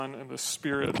and the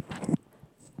Spirit.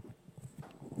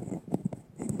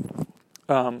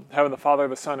 Having the Father,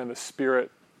 the Son, and the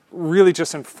Spirit really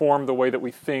just inform the way that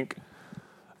we think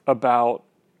about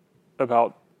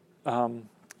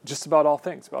just about all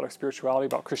things, about our spirituality,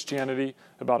 about Christianity,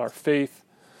 about our faith.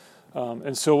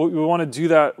 And so we want to do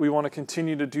that. We want to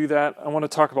continue to do that. I want to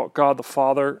talk about God the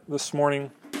Father this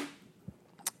morning.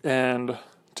 And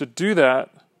to do that,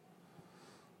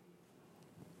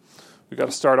 we've got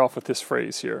to start off with this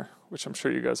phrase here, which I'm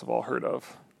sure you guys have all heard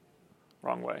of.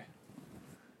 Wrong way.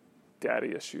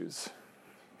 Daddy issues.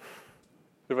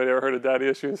 Anybody ever heard of daddy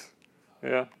issues?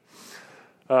 Yeah.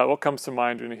 What comes to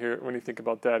mind when you think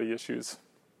about daddy issues?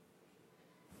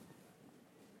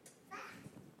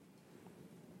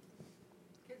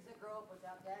 Kids that grow up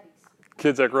without daddies.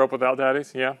 Kids that grow up without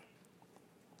daddies, yeah.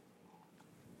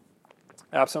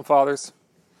 Absent fathers.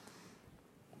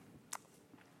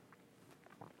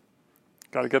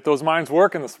 Got to get those minds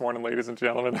working this morning, ladies and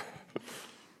gentlemen.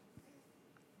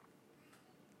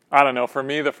 I don't know. For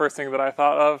me, the first thing that I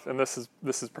thought of, and this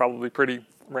is probably pretty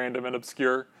random and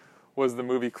obscure, was the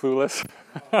movie Clueless.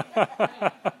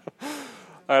 I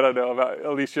don't know, about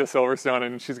Alicia Silverstone,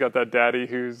 and she's got that daddy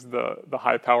who's the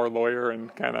high-power lawyer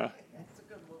and kind of...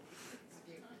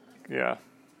 Yeah.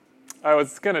 I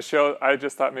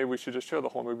just thought maybe we should just show the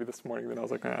whole movie this morning. Then I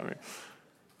was like, nah.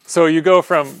 So you go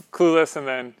from Clueless and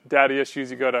then daddy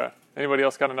issues. You go to, anybody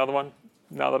else got another one?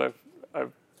 Now that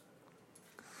I've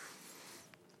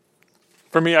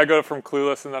for me, I go from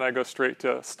Clueless and then I go straight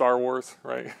to Star Wars,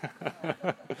 right?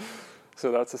 So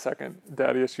that's the second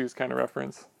daddy issues kind of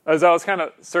reference. As I was kind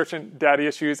of searching daddy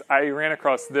issues, I ran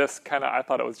across this I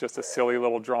thought it was just a silly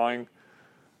little drawing,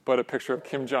 but a picture of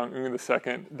Kim Jong-un II,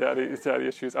 daddy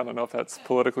issues. I don't know if that's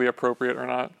politically appropriate or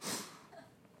not.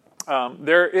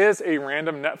 There is a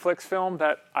random Netflix film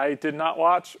that I did not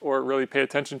watch or really pay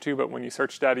attention to, but when you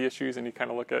search daddy issues and you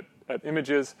kind of look at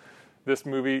images, this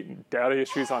movie, Daddy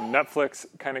Issues on Netflix,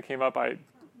 kind of came up. I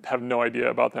have no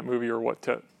idea about that movie or what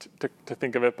to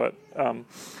think of it, but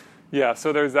yeah,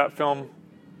 so there's that film.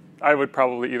 I would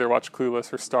probably either watch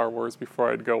Clueless or Star Wars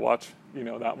before I'd go watch,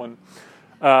 that one.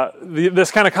 This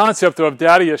kind of concept of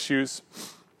daddy issues,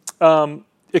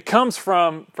 it comes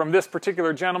from this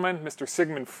particular gentleman, Mr.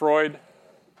 Sigmund Freud.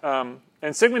 And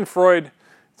Sigmund Freud,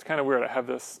 it's kind of weird. I have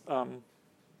this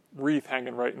wreath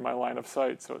hanging right in my line of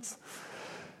sight, so it's...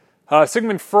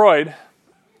 Sigmund Freud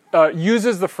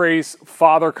uses the phrase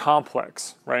father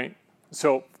complex, right?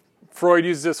 So Freud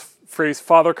uses this phrase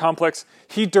father complex.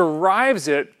 He derives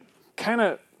it kind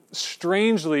of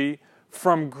strangely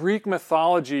from Greek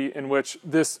mythology, in which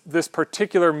this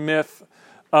particular myth,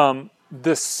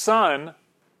 the son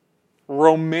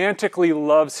romantically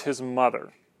loves his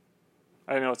mother.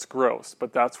 I know it's gross,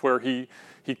 but that's where he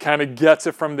kind of gets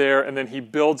it from there, and then he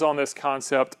builds on this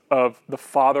concept of the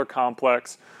father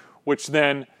complex, which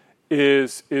then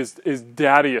is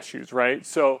daddy issues, right?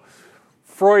 So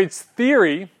Freud's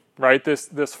theory, right,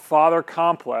 this father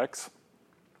complex,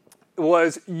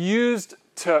 was used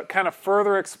to kind of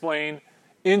further explain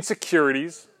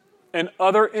insecurities and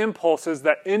other impulses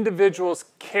that individuals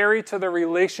carry to their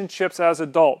relationships as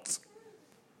adults,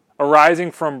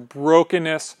 arising from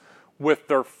brokenness with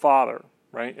their father,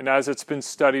 right? And as it's been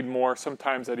studied more,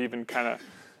 sometimes that even kind of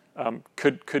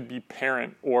could be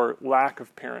parent or lack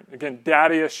of parent. Again,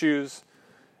 daddy issues,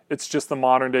 it's just the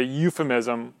modern day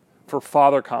euphemism for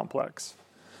father complex.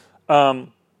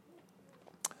 Now,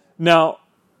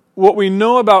 what we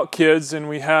know about kids, and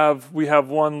we have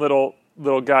one little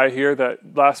guy here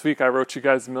that last week I wrote you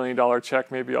guys $1 million check.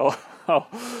 Maybe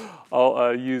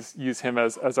I'll use him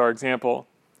as our example.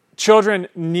 Children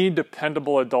need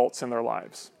dependable adults in their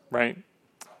lives, right?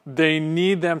 They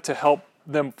need them to help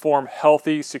them form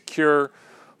healthy, secure,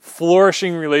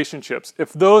 flourishing relationships.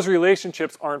 If those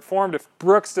relationships aren't formed, if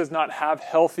Brooks does not have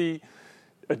healthy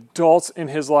adults in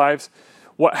his lives,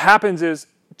 what happens is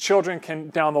children can,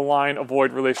 down the line,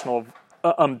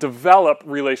 develop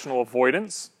relational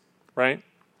avoidance, right?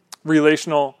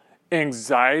 Relational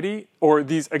anxiety, or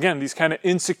these kind of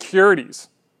insecurities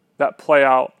that play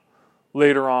out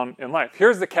later on in life.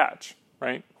 Here's the catch,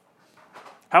 right?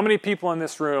 How many people in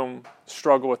this room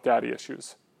struggle with daddy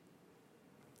issues?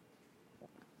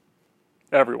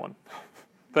 Everyone.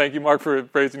 Thank you, Mark, for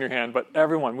raising your hand, but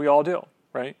everyone, we all do,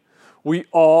 right? We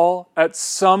all, at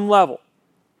some level,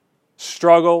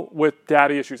 struggle with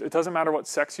daddy issues. It doesn't matter what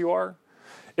sex you are.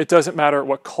 It doesn't matter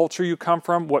what culture you come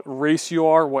from, what race you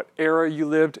are, what era you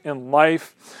lived in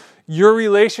life. Your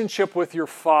relationship with your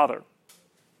father,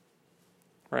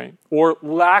 right, or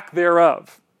lack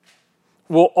thereof,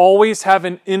 will always have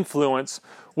an influence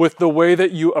with the way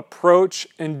that you approach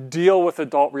and deal with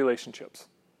adult relationships.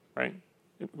 right?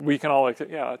 We can all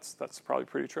yeah, that's probably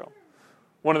pretty true.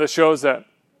 One of the shows that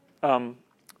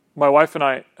my wife and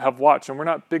I have watched, and we're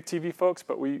not big TV folks,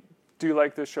 but we do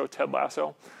like this show, Ted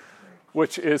Lasso,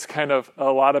 which is kind of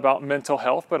a lot about mental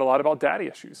health, but a lot about daddy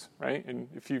issues, right? And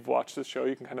if you've watched this show,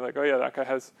 you can kind of oh yeah, that guy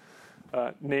has,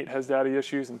 Nate has daddy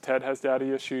issues, and Ted has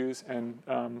daddy issues, and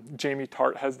Jamie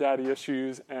Tart has daddy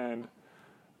issues, and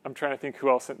I'm trying to think who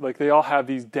else. They all have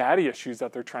these daddy issues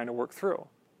that they're trying to work through,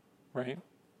 right?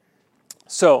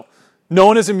 So no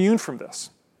one is immune from this,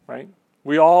 right?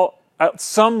 We all, at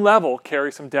some level,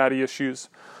 carry some daddy issues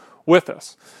with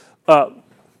us.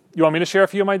 You want me to share a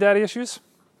few of my daddy issues?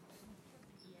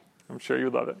 I'm sure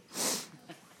you'd love it.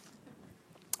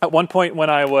 At one point when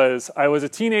I was a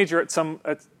teenager,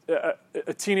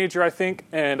 a teenager, I think,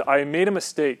 and I made a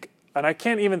mistake. And I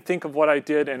can't even think of what I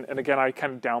did, and again, I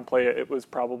kind of downplay it. It was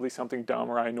probably something dumb,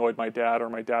 or I annoyed my dad, or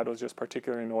my dad was just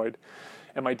particularly annoyed.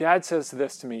 And my dad says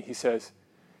this to me. He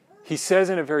says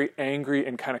in a very angry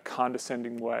and kind of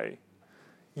condescending way,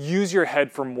 use your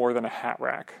head for more than a hat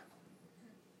rack.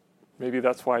 Maybe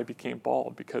that's why I became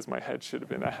bald, because my head should have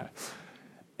been a hat.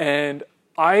 And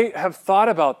I have thought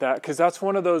about that, because that's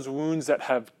one of those wounds that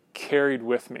have carried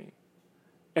with me.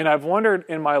 And I've wondered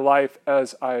in my life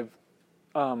as I've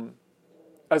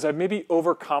maybe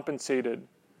overcompensated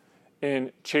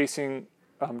in chasing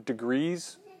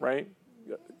degrees, right?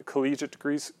 Collegiate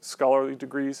degrees, scholarly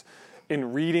degrees,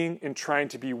 in reading, in trying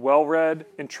to be well-read,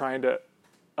 in trying to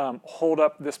hold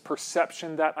up this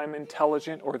perception that I'm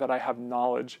intelligent or that I have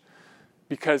knowledge.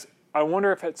 Because I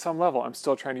wonder if at some level I'm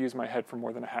still trying to use my head for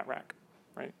more than a hat rack,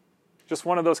 right? Just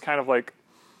one of those kind of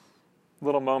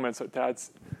little moments that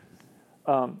Dad's...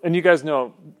 and you guys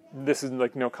know, this is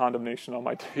no condemnation on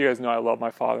you guys know I love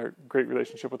my father, great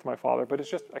relationship with my father, but it's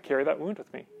just, I carry that wound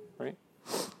with me, right?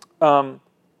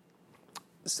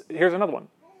 Here's another one.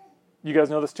 You guys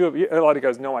know this too. A lot of you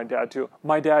guys know my dad too.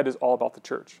 My dad is all about the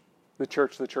church. The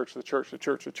church, the church, the church, the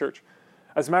church, the church.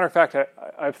 As a matter of fact,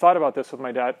 I've thought about this with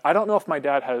my dad. I don't know if my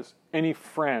dad has any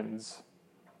friends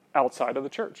outside of the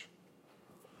church.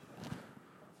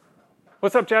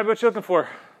 What's up, Chad? What you looking for?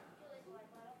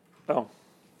 Oh.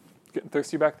 Getting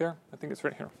thirsty back there? I think it's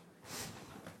right here.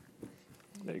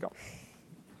 There you go.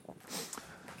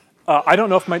 I don't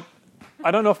know if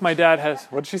my dad has.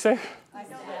 What did she say? I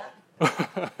know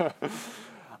that.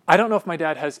 I don't know if my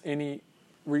dad has any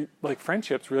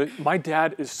friendships. Really, my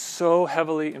dad is so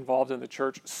heavily involved in the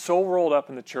church, so rolled up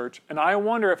in the church, and I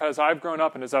wonder if, as I've grown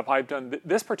up and as I've done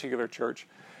this particular church,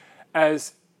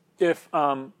 as if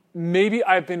maybe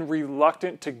I've been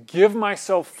reluctant to give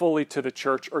myself fully to the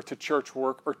church or to church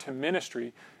work or to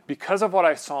ministry because of what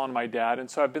I saw in my dad.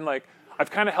 And so I've been I've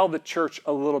kind of held the church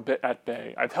a little bit at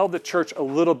bay. I've held the church a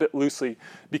little bit loosely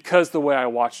because the way I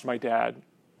watched my dad,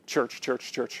 church,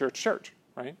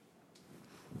 right?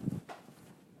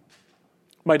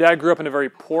 My dad grew up in a very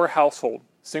poor household,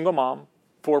 single mom,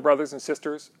 4 brothers and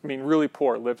sisters. I mean, really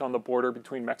poor, lived on the border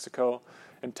between Mexico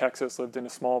and Texas, lived in a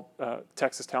small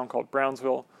Texas town called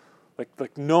Brownsville.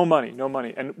 Like no money.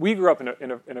 And we grew up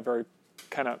in a very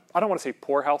kind of, I don't want to say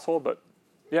poor household, but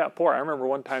yeah, poor. I remember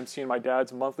one time seeing my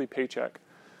dad's monthly paycheck,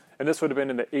 and this would have been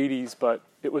in the 80s, but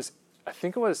I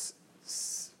think it was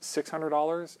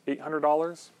 $600,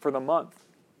 $800 for the month,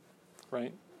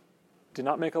 right? Did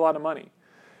not make a lot of money.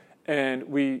 And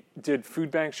we did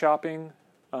food bank shopping,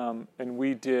 and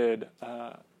we did,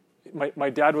 my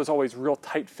dad was always real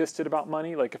tight-fisted about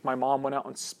money. Like if my mom went out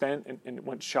and spent and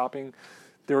went shopping,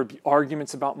 there would be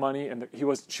arguments about money, and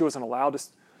she wasn't allowed to.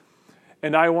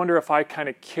 And I wonder if I kind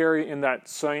of carry in that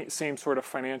same sort of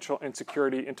financial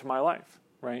insecurity into my life,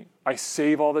 right? I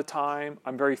save all the time.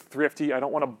 I'm very thrifty. I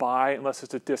don't want to buy unless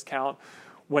it's a discount.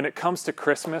 When it comes to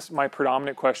Christmas, my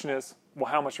predominant question is,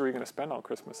 well, how much are we going to spend on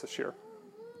Christmas this year,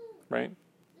 right?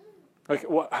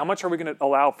 How much are we going to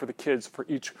allow for the kids for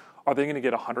each? Are they going to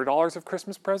get $100 of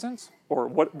Christmas presents? Or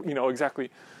what,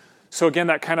 exactly. So again,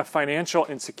 that kind of financial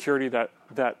insecurity that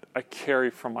I carry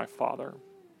from my father,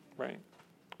 right?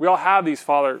 We all have these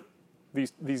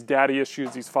daddy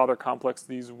issues, these father complex,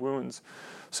 these wounds.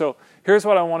 So here's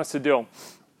what I want us to do.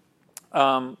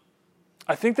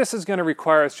 I think this is going to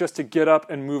require us just to get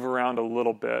up and move around a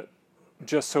little bit,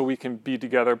 just so we can be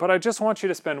together. But I just want you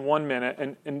to spend 1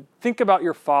 minute and think about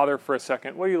your father for a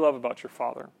second. What do you love about your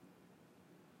father?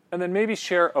 And then maybe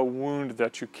share a wound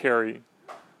that you carry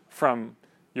from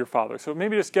your father. So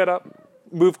maybe just get up,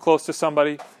 move close to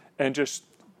somebody, and just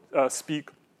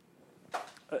speak,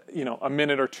 a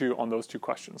minute or two on those 2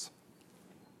 questions.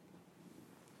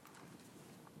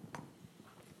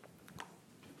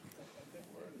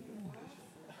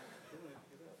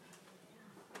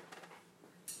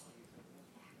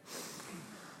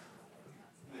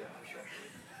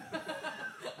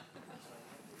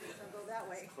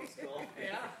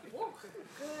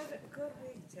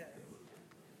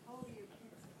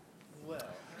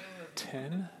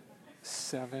 10,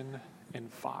 7,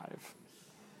 and 5.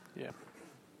 Yeah.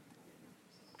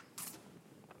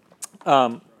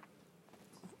 I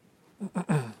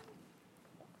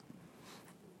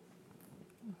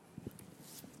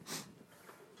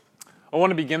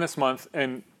want to begin this month,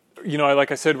 and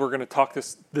like I said, we're going to talk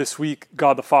this week,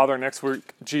 God the Father, next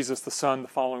week, Jesus the Son, the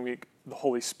following week, the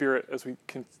Holy Spirit, as we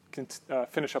can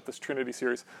finish up this Trinity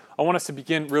series. I want us to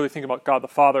begin really thinking about God the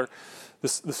Father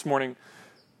this morning.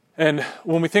 And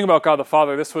when we think about God the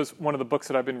Father, this was one of the books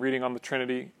that I've been reading on the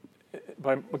Trinity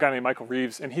by a guy named Michael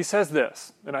Reeves, and he says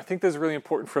this, and I think this is really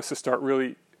important for us to start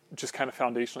really just kind of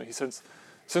foundationally. He says,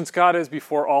 since God is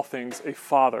before all things a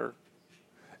Father,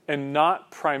 and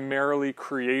not primarily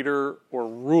creator or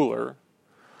ruler,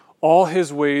 all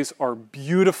his ways are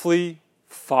beautifully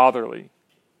fatherly.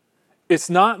 It's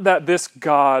not that this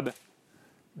God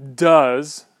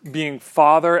does being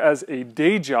Father as a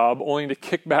day job, only to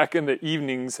kick back in the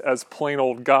evenings as plain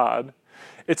old God.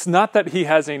 It's not that he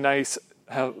has a nice,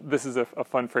 this is a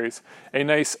fun phrase, a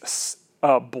nice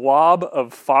blob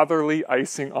of fatherly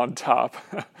icing on top.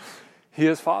 He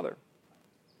is Father,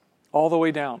 all the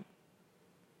way down.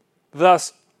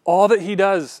 Thus, all that he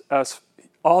does,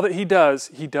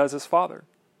 he does as Father.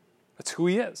 That's who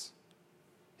he is.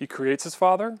 He creates as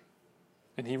Father,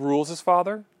 and he rules as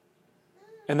Father.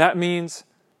 And that means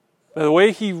the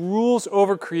way he rules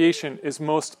over creation is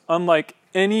most like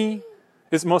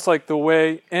the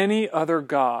way any other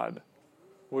God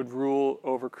would rule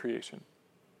over creation.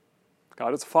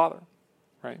 God is a Father,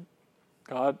 right?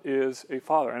 God is a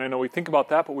Father. And I know we think about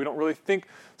that, but we don't really think,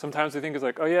 sometimes we think it's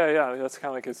like, oh yeah, that's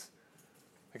kind of like his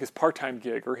part-time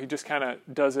gig, or he just kind of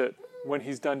does it when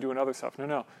he's done doing other stuff.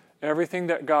 No. Everything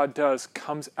that God does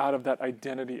comes out of that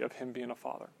identity of him being a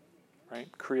Father,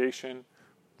 right? Creation,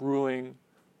 ruling,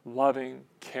 loving,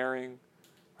 caring,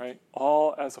 right?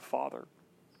 All as a Father.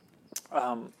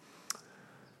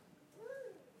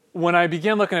 When I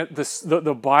began looking at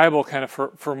the Bible kind of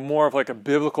for more of like a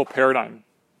biblical paradigm,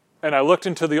 and I looked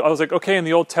into I was like, okay, in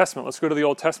the Old Testament, let's go to the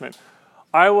Old Testament.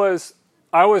 I was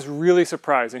really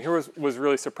surprised, and here was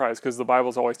really surprised because the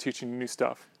Bible's always teaching new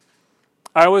stuff.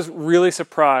 I was really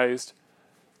surprised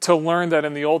to learn that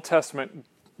in the Old Testament,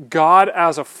 God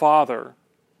as a Father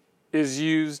is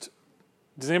used.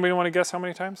 Does anybody want to guess how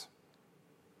many times?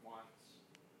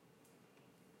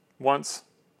 Once.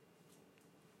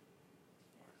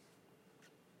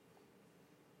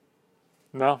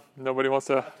 No? Nobody wants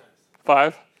to?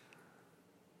 5?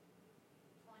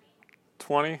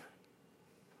 20?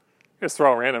 Just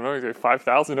throw out random. Nobody say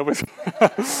 5,000. Nobody's.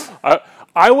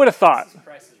 I would have thought.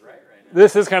 Price is right now.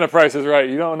 This is kind of Price is Right.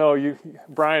 You don't know.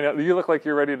 Brian, you look like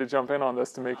you're ready to jump in on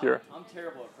this to make your. I'm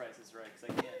terrible at Price is Right because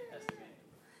I can't estimate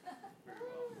very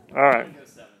well. All right. I'm gonna go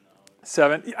 7 though.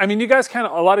 7. I mean, you guys a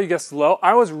lot of you guessed low.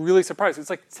 I was really surprised. It's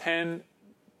like 10.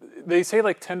 They say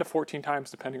like 10 to 14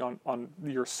 times depending on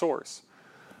your source.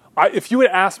 If you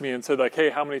had asked me and said like, hey,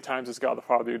 how many times is God the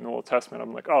Father in the Old Testament?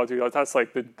 I'm like, oh, dude, that's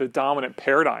like the dominant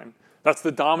paradigm. That's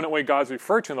the dominant way God's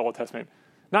referred to in the Old Testament.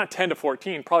 Not 10 to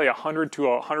 14, probably 100 to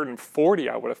 140,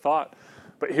 I would have thought.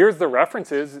 But here's the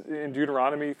references in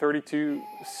Deuteronomy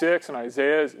 32:6, and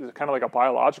Isaiah is kind of like a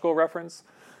biological reference.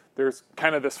 There's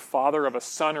kind of this father of a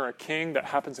son or a king that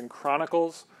happens in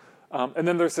Chronicles. And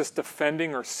then there's this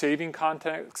defending or saving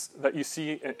context that you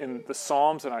see in the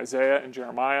Psalms and Isaiah and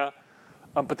Jeremiah.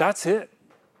 But that's it.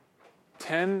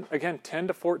 10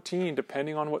 to 14,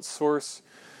 depending on what source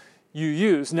you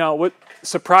use. Now, what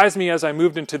surprised me as I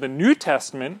moved into the New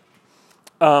Testament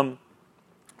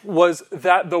was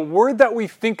that the word that we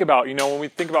think about, when we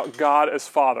think about God as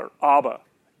Father, Abba,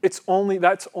 that's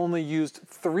only used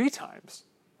 3 times,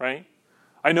 right?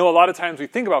 I know a lot of times we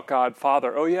think about God,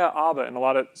 Father, oh yeah, Abba, and a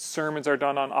lot of sermons are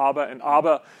done on Abba, and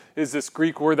Abba is this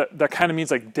Greek word that kind of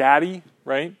means like daddy,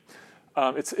 right?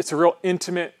 It's a real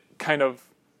intimate kind of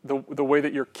the way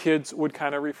that your kids would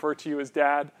kind of refer to you as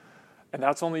dad. And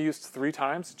that's only used 3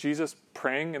 times. Jesus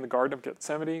praying in the Garden of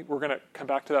Gethsemane. We're going to come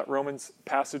back to that Romans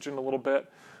passage in a little bit.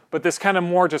 But this kind of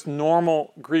more just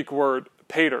normal Greek word,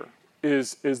 pater,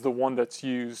 is the one that's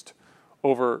used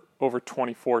over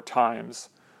 24 times.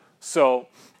 So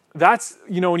that's,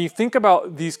 when you think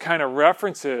about these kind of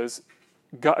references,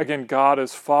 God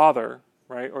as Father,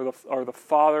 right? Or the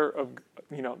Father of,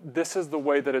 this is the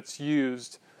way that it's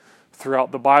used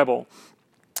throughout the Bible.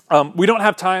 We don't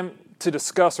have time to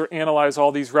discuss or analyze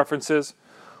all these references.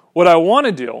 What I want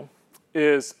to do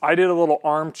is I did a little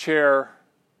armchair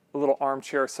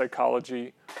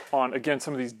psychology on, again,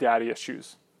 some of these daddy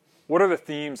issues. What are the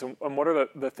themes and what are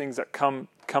the things that come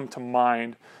to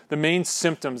mind? The main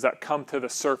symptoms that come to the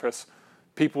surface,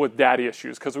 people with daddy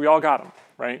issues, because we all got them,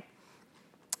 right?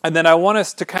 And then I want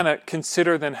us to kind of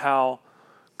consider then how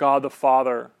God the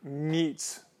Father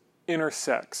meets,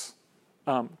 intersects,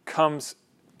 comes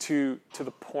to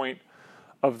the point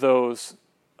of those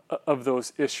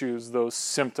issues, those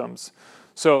symptoms.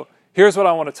 So here's what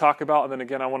I want to talk about, and then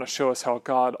again I want to show us how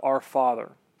God, our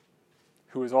Father,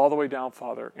 who is all the way down,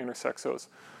 Father, intersects those.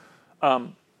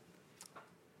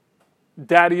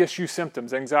 Daddy issue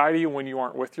symptoms: anxiety when you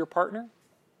aren't with your partner,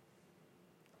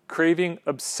 craving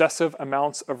obsessive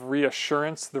amounts of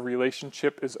reassurance the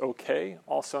relationship is okay,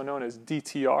 also known as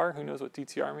DTR. Who knows what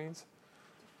DTR means?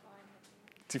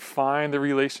 Define the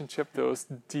relationship, those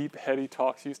deep, heady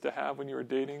talks you used to have when you were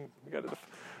dating.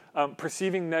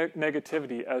 Perceiving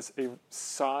negativity as a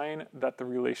sign that the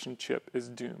relationship is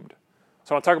doomed.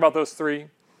 So I want to talk about those three.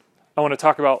 I want to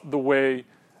talk about the way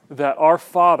that our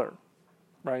Father,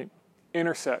 right,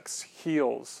 intersects,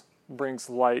 heals, brings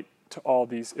light to all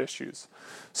these issues.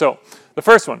 So the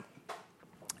first one,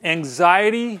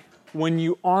 anxiety when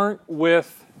you aren't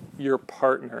with your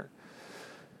partner.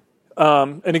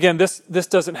 And again, this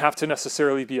doesn't have to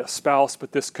necessarily be a spouse,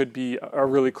 but this could be a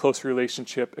really close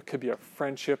relationship. It could be a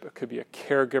friendship. It could be a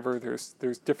caregiver.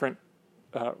 There's different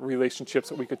relationships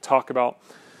that we could talk about.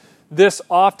 This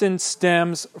often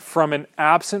stems from an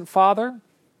absent father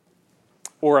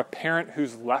or a parent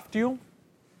who's left you.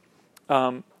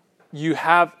 You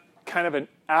have kind of an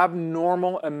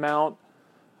abnormal amount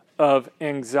of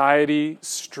anxiety,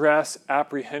 stress,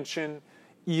 apprehension,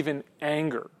 even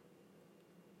anger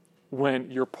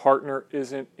when your partner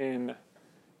isn't in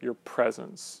your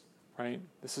presence, right?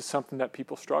 This is something that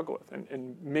people struggle with.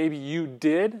 And maybe you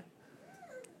did,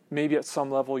 maybe at some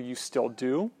level you still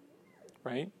do,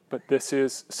 right? But this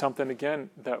is something, again,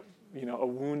 that, a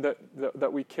wound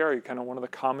that we carry, kind of one of the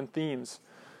common themes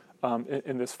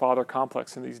in this father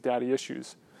complex and these daddy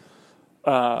issues.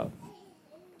 Now,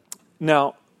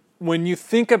 when you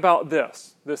think about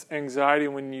this anxiety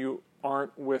when you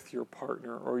aren't with your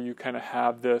partner, or you kind of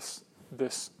have this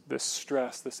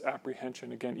stress, this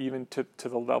apprehension, again, even to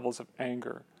the levels of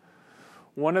anger,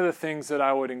 one of the things that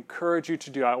I would encourage you to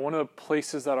do, one of the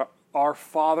places that our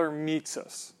Father meets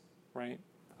us, right,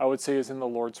 I would say is in the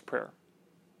Lord's Prayer.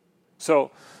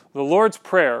 So the Lord's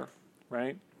Prayer,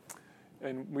 right,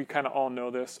 and we kind of all know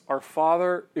this, our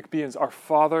Father, it begins, our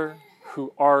Father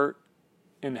who art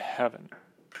in heaven,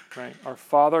 right? Our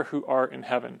Father who art in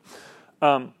heaven.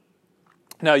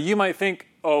 Now you might think,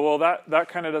 oh, well, that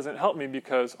kind of doesn't help me,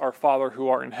 because our Father who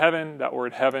art in heaven, that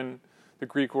word heaven, the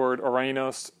Greek word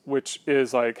orainos, which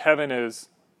is like heaven is,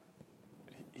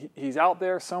 he's out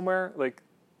there somewhere, like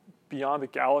beyond the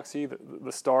galaxy,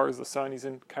 the stars, the sun. He's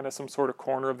in kind of some sort of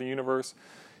corner of the universe.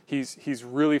 He's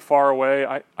really far away.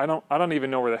 I don't even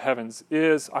know where the heavens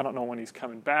is. I don't know when he's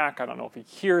coming back. I don't know if he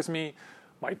hears me.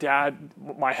 My dad,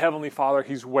 my heavenly Father,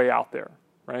 he's way out there,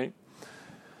 right?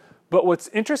 But what's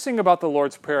interesting about the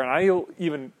Lord's Prayer, and I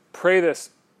even pray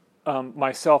this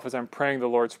myself as I'm praying the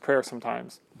Lord's Prayer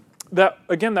sometimes, that,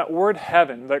 again, that word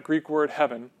heaven, that Greek word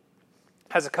heaven,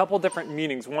 has a couple different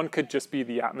meanings. One could just be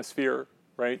the atmosphere,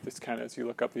 right? This kind of, as you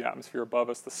look up, the atmosphere above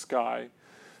us, the sky.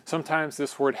 Sometimes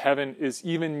this word heaven is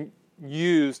even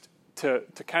used to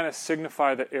kind of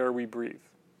signify the air we breathe,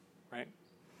 right?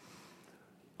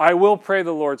 I will pray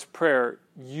the Lord's Prayer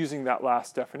using that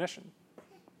last definition.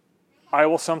 I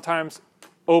will sometimes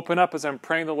open up as I'm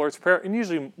praying the Lord's Prayer, and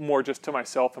usually more just to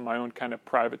myself in my own kind of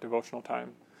private devotional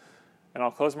time. And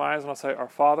I'll close my eyes and I'll say, Our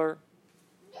Father,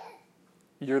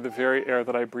 you're the very air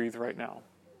that I breathe right now.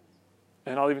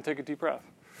 And I'll even take a deep breath.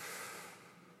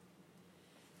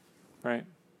 Right?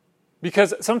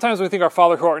 Because sometimes we think our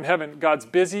Father who art in heaven, God's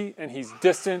busy and he's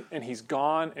distant and he's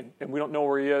gone and we don't know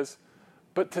where he is.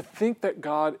 But to think that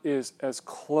God is as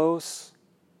close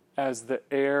as the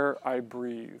air I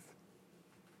breathe,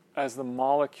 as the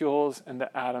molecules and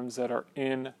the atoms that are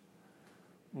in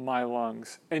my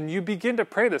lungs. And you begin to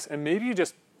pray this, and maybe you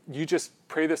just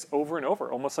pray this over and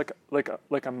over, almost like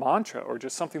a mantra, or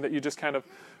just something that you just kind of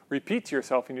repeat to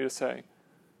yourself, and you just say,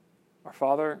 Our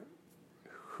Father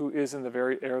who is in the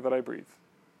very air that I breathe.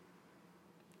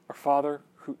 Our Father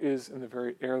who is in the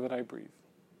very air that I breathe.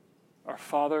 Our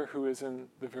Father who is in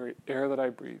the very air that I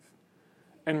breathe.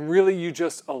 And really you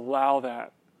just allow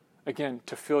that, again,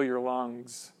 to fill your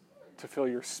lungs, to fill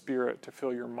your spirit, to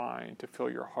fill your mind, to fill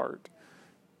your heart,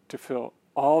 to fill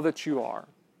all that you are,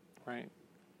 right?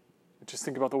 Just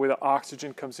think about the way the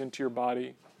oxygen comes into your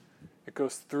body. It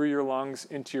goes through your lungs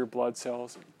into your blood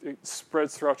cells. It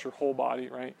spreads throughout your whole body,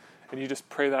 right? And you just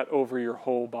pray that over your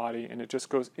whole body, and it just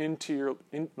goes into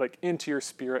your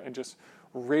spirit and just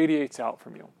radiates out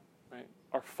from you. Right?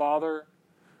 Our Father,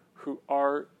 who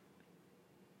art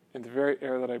in the very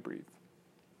air that I breathe.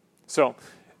 So,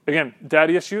 again,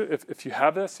 daddy issue, if you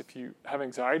have this, if you have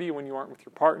anxiety when you aren't with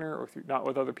your partner or if you're not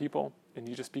with other people, and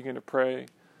you just begin to pray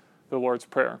the Lord's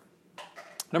Prayer.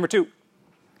 Number 2,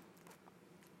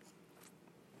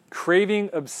 craving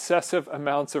obsessive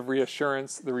amounts of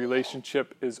reassurance the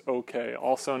relationship is okay,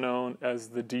 also known as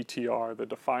the DTR, the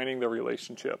defining the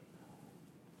relationship.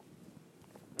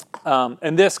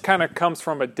 And this kind of comes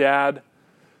from a dad.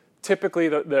 Typically,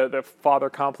 the father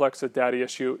complex, the daddy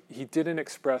issue, he didn't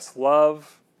express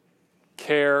love,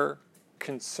 care,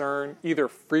 concern, either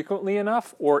frequently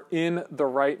enough or in the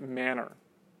right manner.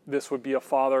 This would be a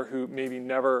father who maybe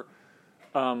never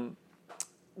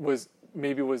was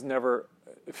never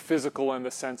physical in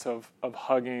the sense of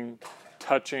hugging,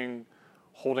 touching,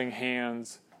 holding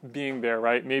hands, being there,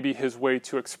 right? Maybe his way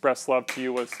to express love to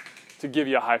you was to give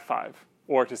you a high five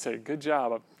or to say, good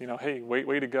job, hey,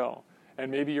 way to go. And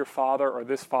maybe your father or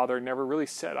this father never really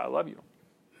said, I love you.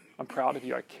 I'm proud of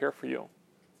you. I care for you.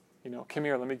 Come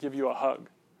here, let me give you a hug.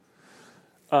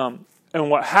 And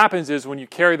what happens is when you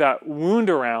carry that wound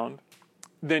around,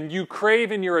 then you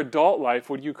crave in your adult life,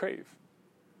 what do you crave?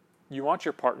 You want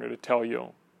your partner to tell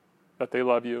you that they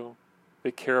love you,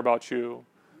 they care about you,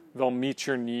 they'll meet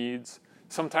your needs.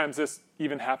 Sometimes this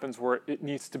even happens where it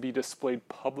needs to be displayed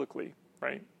publicly,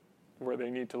 right? Where they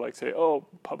need to say, oh,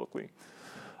 publicly.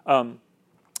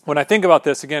 When I think about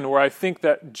this, again, where I think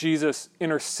that Jesus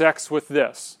intersects with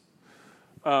this,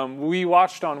 we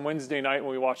watched on Wednesday night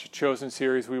when we watched the Chosen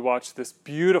series, we watched this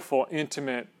beautiful,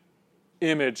 intimate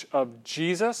image of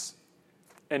Jesus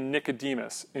and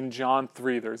Nicodemus in John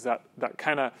 3. There's that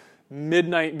kind of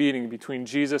midnight meeting between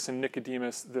Jesus and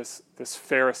Nicodemus, this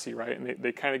Pharisee, right? And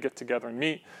they kind of get together and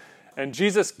meet. And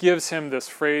Jesus gives him this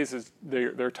phrase as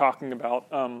they're talking about,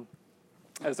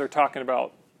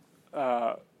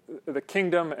 the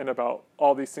kingdom and about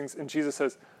all these things. And Jesus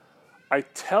says, I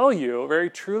tell you, very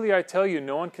truly I tell you,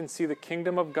 no one can see the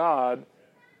kingdom of God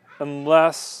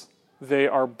unless they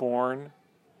are born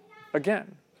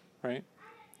again, right?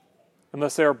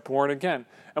 Unless they are born again.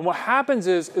 And what happens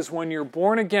is when you're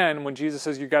born again, when Jesus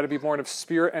says you've got to be born of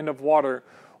spirit and of water,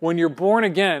 when you're born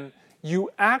again, you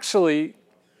actually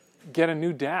get a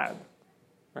new dad,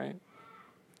 right?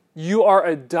 You are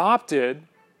adopted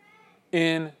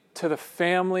into the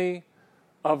family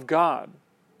of God.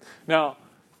 Now,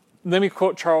 let me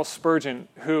quote Charles Spurgeon,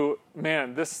 who,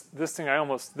 man, this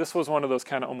was one of those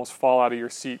kind of almost fall out of your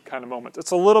seat kind of moments.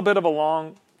 It's a little bit of a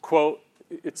long quote.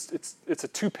 It's a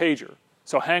 2-pager.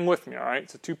 So hang with me, all right?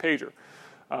 It's a 2-pager.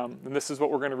 And this is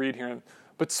what we're going to read here.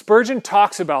 But Spurgeon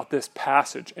talks about this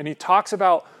passage, and he talks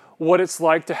about what it's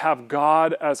like to have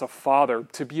God as a father,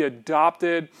 to be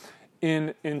adopted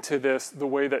into this, the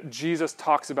way that Jesus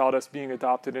talks about us being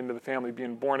adopted into the family,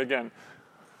 being born again.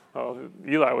 Oh,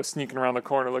 Eli was sneaking around the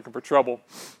corner looking for trouble.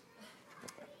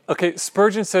 Okay,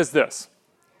 Spurgeon says this.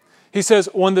 He says,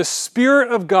 when the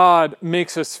Spirit of God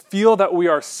makes us feel that we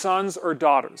are sons or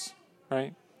daughters,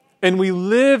 right? And we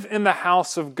live in the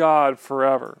house of God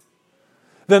forever,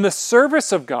 then the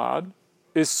service of God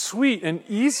is sweet and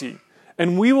easy,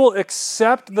 and we will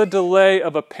accept the delay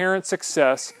of apparent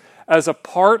success as a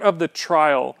part of the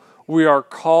trial we are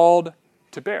called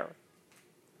to bear.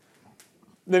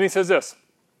 Then he says this,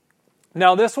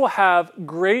 now this will have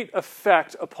great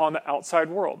effect upon the outside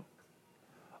world.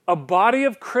 A body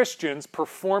of Christians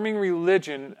performing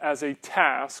religion as a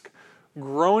task,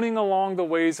 groaning along the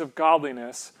ways of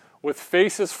godliness, with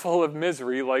faces full of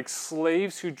misery, like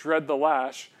slaves who dread the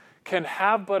lash, can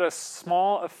have but a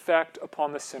small effect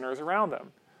upon the sinners around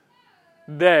them.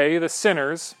 They, the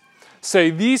sinners, say,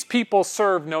 these people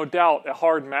serve, no doubt, a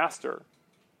hard master,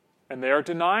 and they are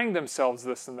denying themselves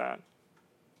this and that.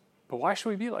 But why should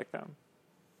we be like them?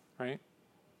 Right?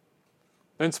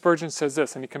 Then Spurgeon says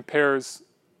this, and he compares,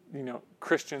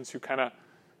 Christians who kind of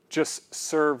just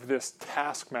serve this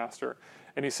taskmaster.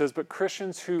 And he says, but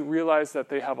Christians who realize that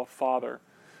they have a father,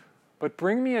 but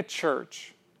bring me a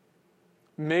church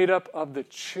made up of the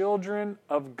children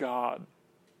of God,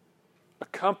 a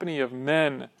company of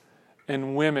men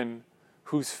and women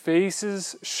whose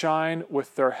faces shine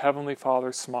with their heavenly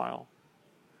Father's smile,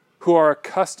 who are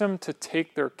accustomed to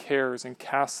take their cares and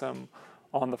cast them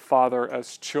on the Father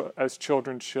as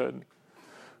children should,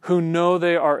 who know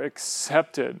they are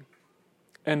accepted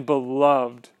and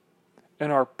beloved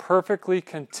and are perfectly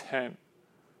content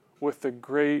with the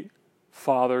great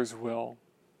Father's will.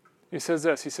 He says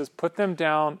this, he says, put them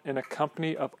down in a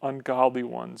company of ungodly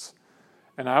ones,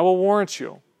 and I will warrant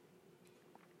you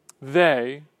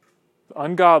they, the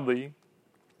ungodly,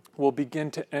 will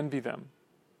begin to envy them,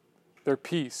 their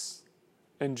peace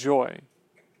and joy.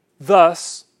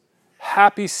 Thus,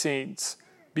 happy saints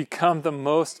become the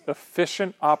most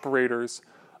efficient operators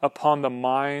upon the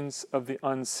minds of the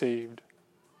unsaved.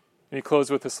 And he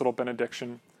closed with this little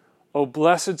benediction. O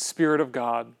blessed Spirit of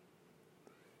God,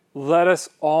 let us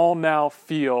all now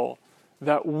feel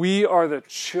that we are the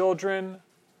children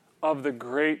of the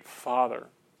great Father.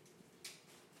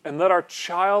 And let our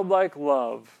childlike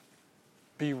love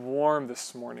be warm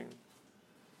this morning,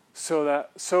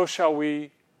 so shall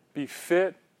we be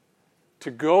fit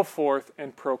to go forth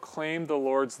and proclaim the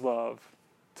Lord's love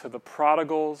to the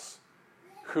prodigals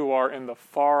who are in the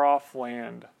far-off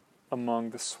land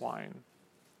among the swine.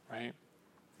 Right?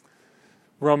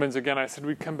 Romans, again, I said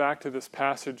we'd come back to this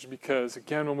passage because,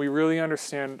 again, when we really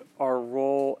understand our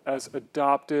role as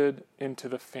adopted into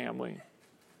the family,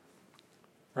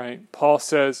 right? Paul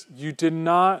says, you did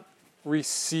not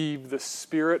receive the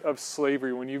spirit of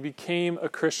slavery. When you became a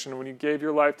Christian, when you gave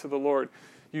your life to the Lord,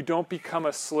 you don't become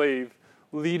a slave,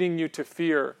 leading you to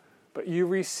fear, but you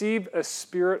receive a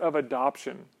spirit of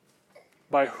adoption,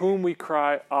 by whom we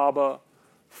cry, Abba,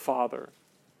 Father.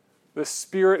 The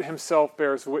Spirit himself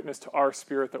bears witness to our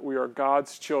spirit that we are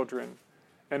God's children,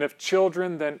 and if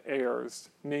children, then heirs,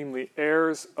 namely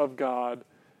heirs of God,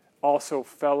 also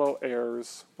fellow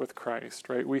heirs with Christ,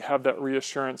 right? We have that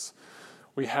reassurance.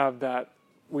 We have that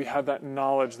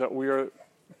knowledge that we are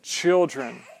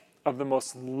children of the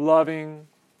most loving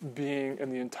being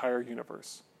in the entire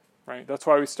universe, right? That's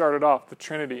why we started off. The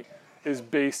Trinity is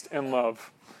based in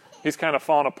love. He's kind of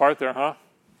falling apart there, huh?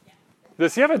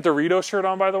 Does he have a Dorito shirt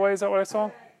on, by the way? Is that what I saw?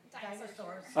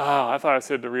 Dinosaurs. Oh, I thought I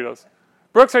said Doritos.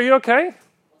 Brooks, are you okay? We'll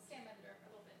stand under a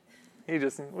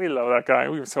little bit. We love that guy.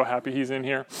 We were so happy he's in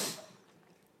here.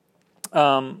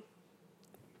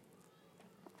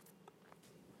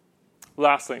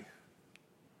 Lastly.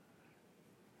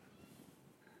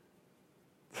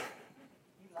 He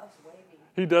loves waving.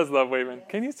 He does love waving.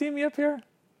 Can you see me up here?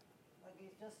 Like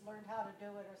he's just learned how to do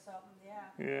it or something, yeah.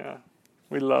 Yeah.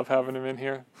 We love having him in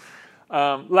here.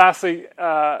 Lastly,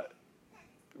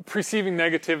 perceiving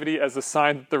negativity as a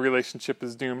sign that the relationship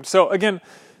is doomed. So again,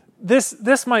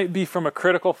 this might be from a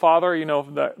critical father,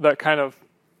 that kind of,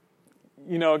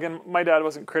 again, my dad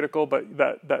wasn't critical, but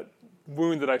that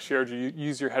wound that I shared, you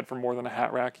use your head for more than a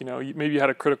hat rack. Maybe you had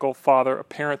a critical father, a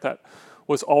parent that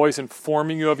was always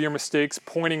informing you of your mistakes,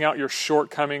 pointing out your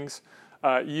shortcomings.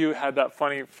 You had that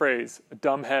funny phrase, a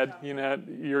dumb head.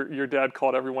 Your dad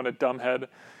called everyone a dumb head.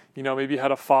 Maybe you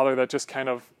had a father that just kind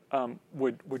of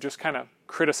would just kind of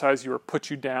criticize you or put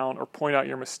you down or point out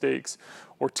your mistakes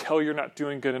or tell you're not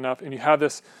doing good enough. And you have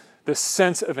this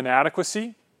sense of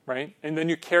inadequacy, right? And then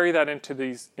you carry that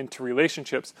into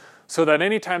relationships so that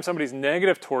anytime somebody's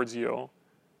negative towards you,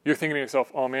 you're thinking to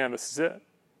yourself, oh man, this is it.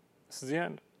 This is the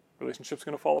end. Relationship's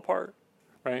going to fall apart,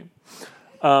 right?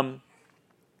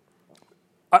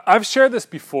 I've shared this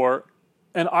before,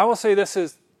 and I will say this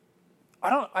is,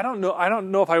 I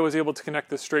don't know if I was able to connect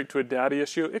this straight to a daddy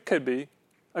issue. It could be.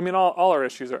 I mean, all our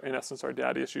issues are, in essence, our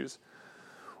daddy issues.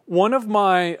 One of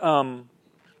my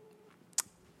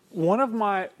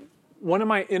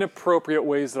inappropriate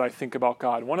ways that I think about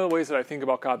God, one of the ways that I think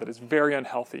about God that is very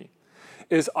unhealthy,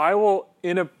 is I will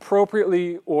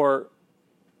inappropriately I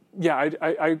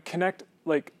connect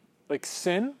like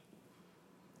sin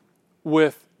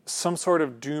with some sort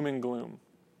of doom and gloom.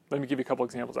 Let me give you a couple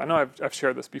examples. I know I've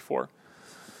shared this before.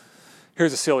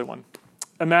 Here's a silly one.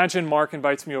 Imagine Mark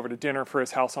invites me over to dinner for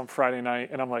his house on Friday night,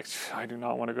 and I'm like, I do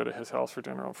not want to go to his house for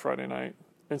dinner on Friday night.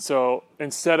 And so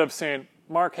instead of saying,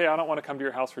 Mark, hey, I don't want to come to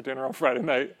your house for dinner on Friday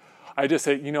night, I just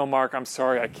say, Mark, I'm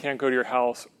sorry, I can't go to your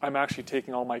house. I'm actually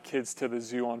taking all my kids to the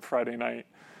zoo on Friday night.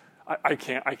 I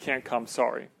can't come,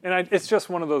 sorry. And it's just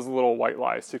one of those little white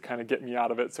lies to kind of get me out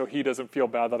of it so he doesn't feel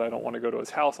bad that I don't want to go to his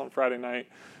house on Friday night.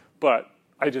 But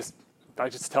I just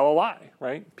tell a lie,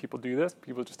 right? People do this.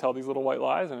 People just tell these little white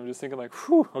lies, and I'm just thinking like,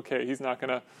 whew, okay, he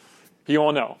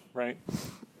won't know, right?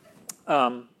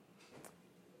 And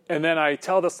then I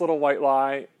tell this little white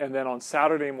lie, and then on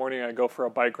Saturday morning I go for a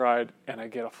bike ride, and I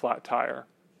get a flat tire.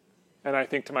 And I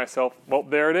think to myself, well,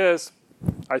 there it is.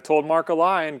 I told Mark a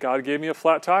lie, and God gave me a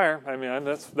flat tire. I mean,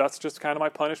 that's just kind of my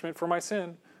punishment for my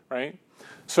sin, right?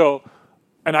 So,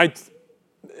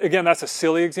 again, that's a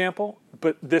silly example,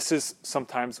 but this is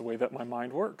sometimes the way that my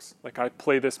mind works. Like I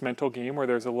play this mental game where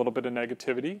there's a little bit of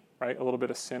negativity, right? A little bit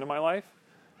of sin in my life.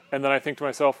 And then I think to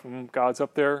myself, God's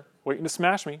up there waiting to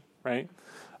smash me, right?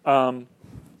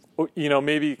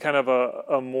 Maybe kind of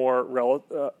a more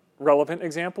relevant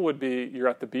example would be you're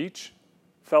at the beach,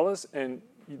 fellas, and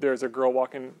there's a girl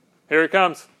walking. Here he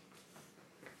comes.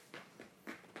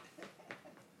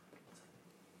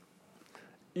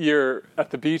 you're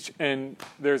at the beach and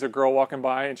there's a girl walking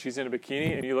by and she's in a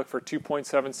bikini and you look for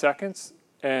 2.7 seconds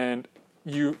and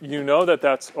you know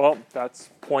that's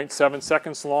 0.7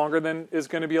 seconds longer than is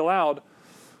going to be allowed.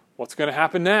 What's going to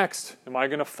happen next? Am I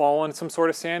going to fall in some sort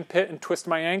of sand pit and twist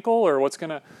my ankle, or what's going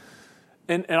to...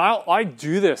 And I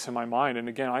do this in my mind. And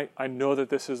again, I know that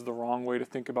this is the wrong way to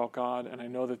think about God. And I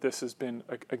know that this has been,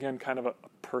 again, kind of a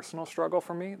personal struggle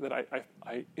for me, that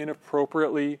I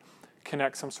inappropriately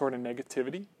connect some sort of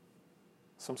negativity,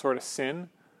 some sort of sin,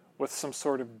 with some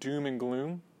sort of doom and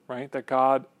gloom, right? That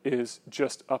God is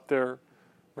just up there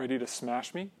ready to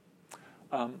smash me.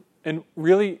 And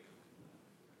really,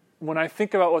 when I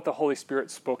think about what the Holy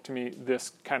Spirit spoke to me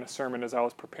this kind of sermon as I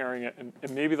was preparing it, and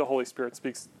maybe the Holy Spirit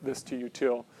speaks this to you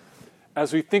too,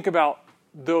 as we think about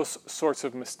those sorts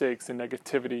of mistakes and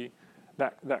negativity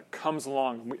that comes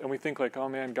along, and we think like, oh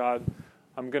man, God,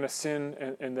 I'm going to sin,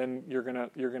 and then you're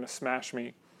gonna smash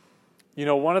me. You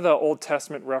know, one of the Old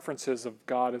Testament references of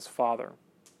God as Father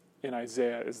in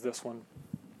Isaiah is this one.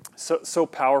 So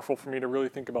powerful for me to really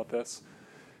think about this.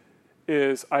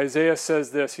 Is Isaiah says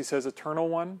this, he says, Eternal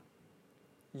One,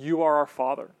 you are our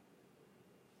Father.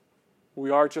 We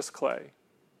are just clay,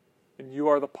 and you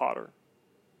are the potter.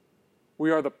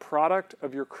 We are the product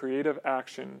of your creative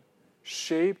action,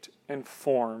 shaped and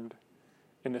formed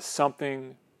into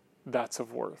something that's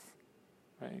of worth,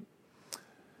 right?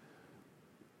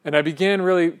 And I began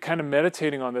really kind of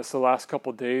meditating on this the last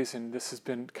couple of days, and this has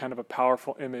been kind of a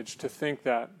powerful image to think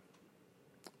that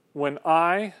when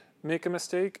I make a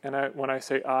mistake, and when I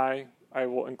say I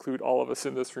will include all of us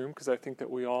in this room because I think that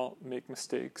we all make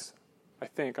mistakes.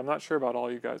 I'm not sure about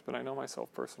all you guys, but I know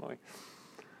myself personally.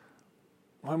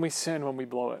 When we sin, when we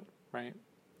blow it, right?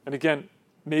 And again,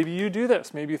 maybe you do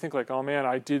this. Maybe you think like, oh man,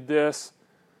 I did this.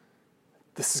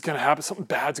 This is going to happen. Something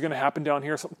bad's going to happen down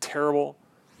here. Something terrible.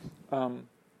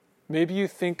 Maybe you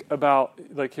think about,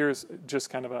 like, here's just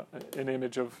kind of an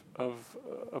image of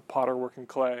a potter working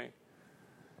clay.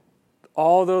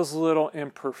 All those little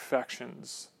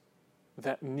imperfections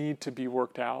that need to be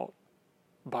worked out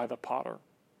by the potter,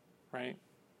 right?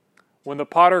 When the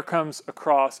potter comes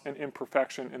across an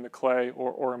imperfection in the clay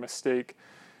or a mistake,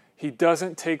 he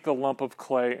doesn't take the lump of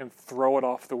clay and throw it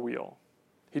off the wheel.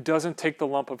 He doesn't take the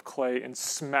lump of clay and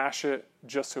smash it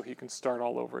just so he can start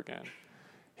all over again.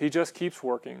 He just keeps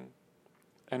working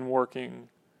and working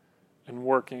and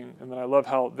working. And then I love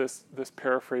how this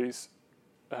paraphrase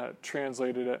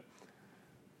translated it.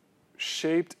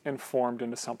 Shaped and formed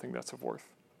into something that's of worth,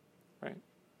 right?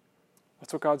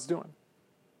 That's what God's doing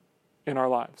in our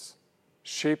lives.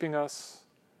 Shaping us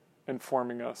and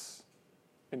forming us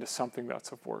into something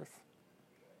that's of worth.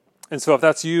 And so if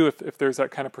that's you, if there's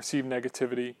that kind of perceived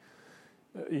negativity,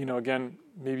 again,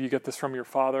 maybe you get this from your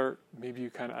father. Maybe you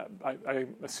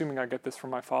I'm assuming I get this from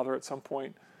my father at some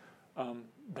point,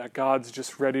 that God's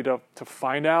just ready to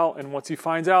find out. And once he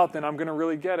finds out, then I'm going to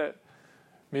really get it.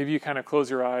 Maybe you kind of close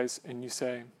your eyes and you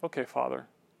say, okay, Father,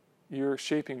 you're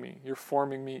shaping me. You're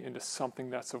forming me into something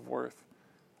that's of worth.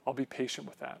 I'll be patient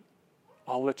with that.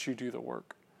 I'll let you do the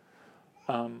work.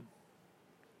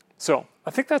 So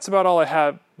I think that's about all I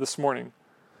have this morning.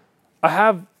 I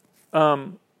have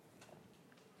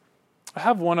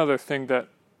one other thing that,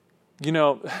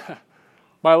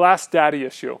 my last daddy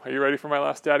issue. Are you ready for my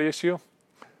last daddy issue?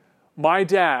 My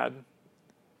dad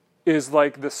is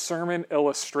like the sermon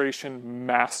illustration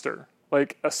master.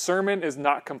 Like, a sermon is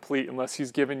not complete unless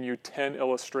he's given you 10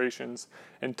 illustrations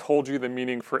and told you the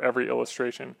meaning for every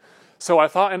illustration. So I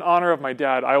thought, in honor of my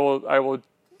dad, I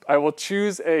will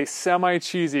choose a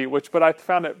semi-cheesy, but I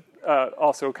found it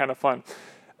also kind of fun,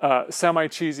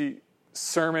 semi-cheesy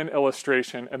sermon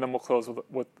illustration, and then we'll close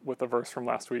with a verse from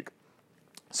last week.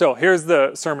 So here's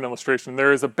the sermon illustration.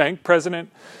 There is a bank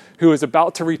president who is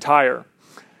about to retire.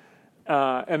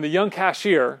 And the young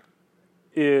cashier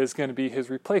is going to be his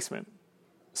replacement.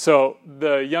 So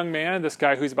the young man, this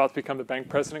guy who's about to become the bank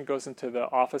president, goes into the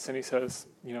office and he says,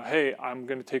 hey, I'm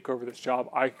going to take over this job.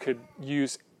 I could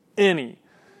use any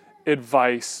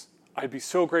advice. I'd be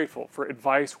so grateful for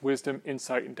advice, wisdom,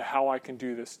 insight into how I can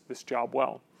do this job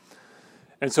well.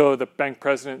 And so the bank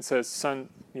president says, son,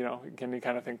 again, you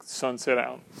kind of think, son, sit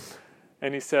down.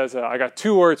 And he says, I got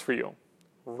 2 words for you: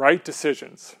 right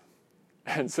decisions.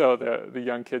 And so the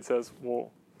young kid says,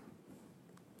 well,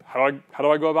 how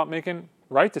do I go about making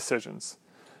right decisions?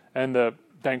 And the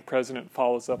bank president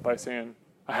follows up by saying,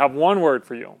 I have 1 word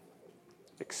for you: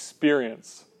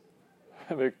 experience.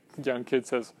 And the young kid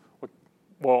says,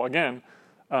 well, again,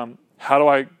 how do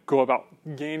I go about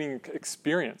gaining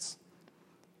experience?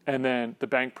 And then the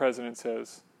bank president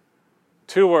says,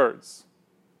 2 words: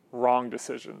 wrong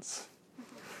decisions.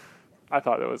 I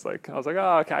thought it was like, I was like,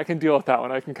 oh, okay, I can deal with that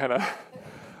one. I can kind of,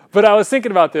 but I was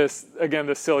thinking about this, again,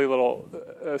 this silly little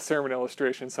sermon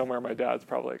illustration somewhere. My dad's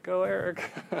probably like, go Eric.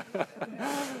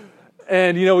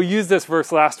 And, we used this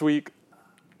verse last week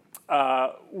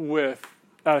with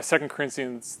 2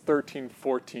 Corinthians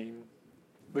 13:14.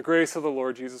 The grace of the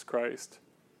Lord Jesus Christ,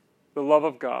 the love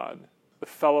of God, the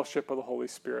fellowship of the Holy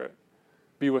Spirit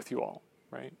be with you all,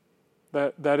 right?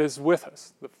 That is with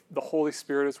us. The Holy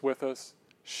Spirit is with us,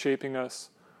 shaping us,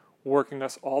 working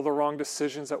us, all the wrong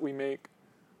decisions that we make,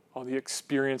 all the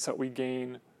experience that we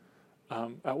gain.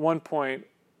 At one point,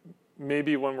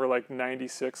 maybe when we're like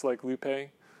 96, like Lupe,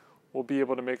 we'll be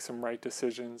able to make some right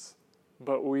decisions.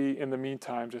 But we, in the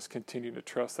meantime, just continue to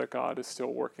trust that God is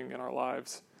still working in our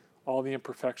lives. All the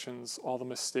imperfections, all the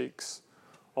mistakes,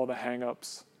 all the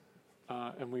hang-ups,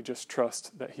 and we just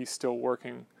trust that He's still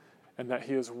working and that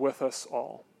He is with us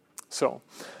all. So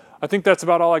I think that's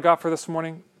about all I got for this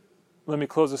morning. Let me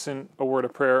close this in a word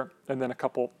of prayer and then a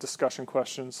couple discussion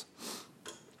questions.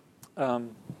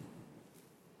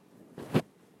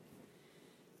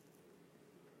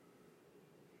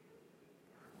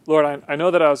 Lord, I know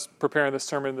that I was preparing this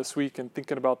sermon this week and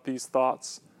thinking about these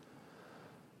thoughts.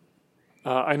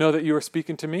 I know that you are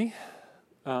speaking to me.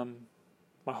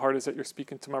 My heart is that you're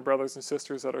speaking to my brothers and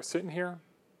sisters that are sitting here,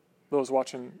 those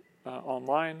watching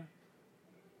online.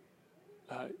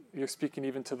 You're speaking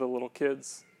even to the little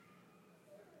kids.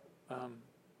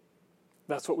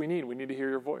 That's what we need. We need to hear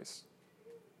your voice.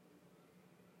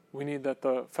 We need that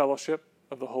the fellowship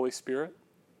of the Holy Spirit,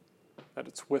 that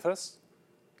it's with us.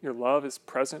 Your love is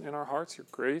present in our hearts, your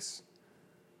grace.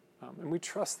 And we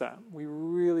trust that. We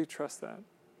really trust that.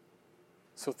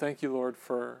 So thank you, Lord,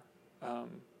 for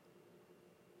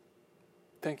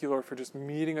just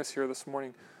meeting us here this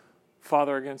morning.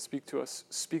 Father, again, speak to us.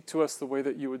 Speak to us the way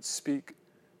that you would speak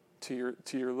to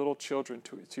your little children,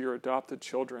 to your adopted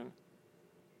children.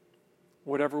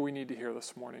 Whatever we need to hear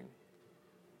this morning.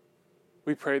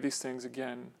 We pray these things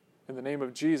again in the name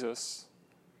of Jesus,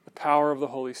 the power of the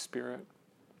Holy Spirit,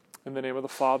 in the name of the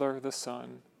Father, the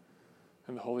Son,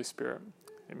 and the Holy Spirit.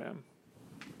 Amen.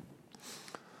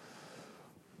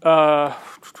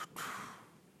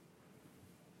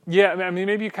 Yeah, I mean,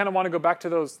 maybe you kind of want to go back to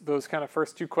those kind of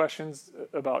first two questions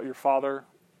about your Father.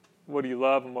 What do you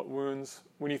love and what wounds?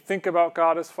 When you think about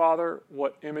God as Father,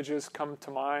 what images come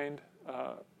to mind?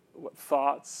 What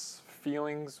thoughts,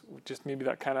 feelings? Just maybe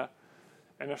that kind of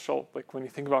initial, like when you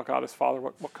think about God as Father,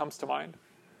 what comes to mind?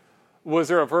 Was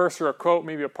there a verse or a quote,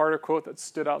 maybe a part of a quote that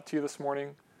stood out to you this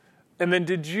morning? And then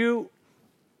did you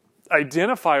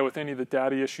identify with any of the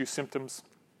daddy issue symptoms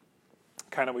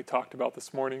kind of we talked about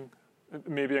this morning?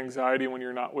 Maybe anxiety when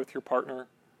you're not with your partner.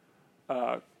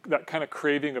 That kind of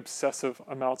craving obsessive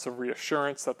amounts of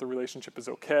reassurance that the relationship is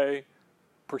okay.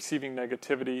 Perceiving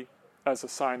negativity as a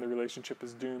sign the relationship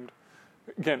is doomed.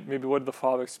 Again, maybe what did the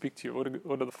Father speak to you?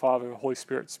 What did the Father and the Holy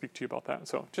Spirit speak to you about that?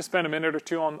 So just spend a minute or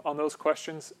two on those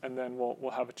questions, and then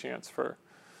we'll have a chance for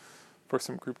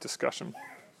some group discussion.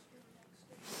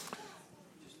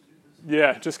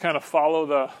 Yeah, just kind of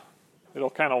follow it'll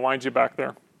kind of wind you back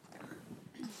there.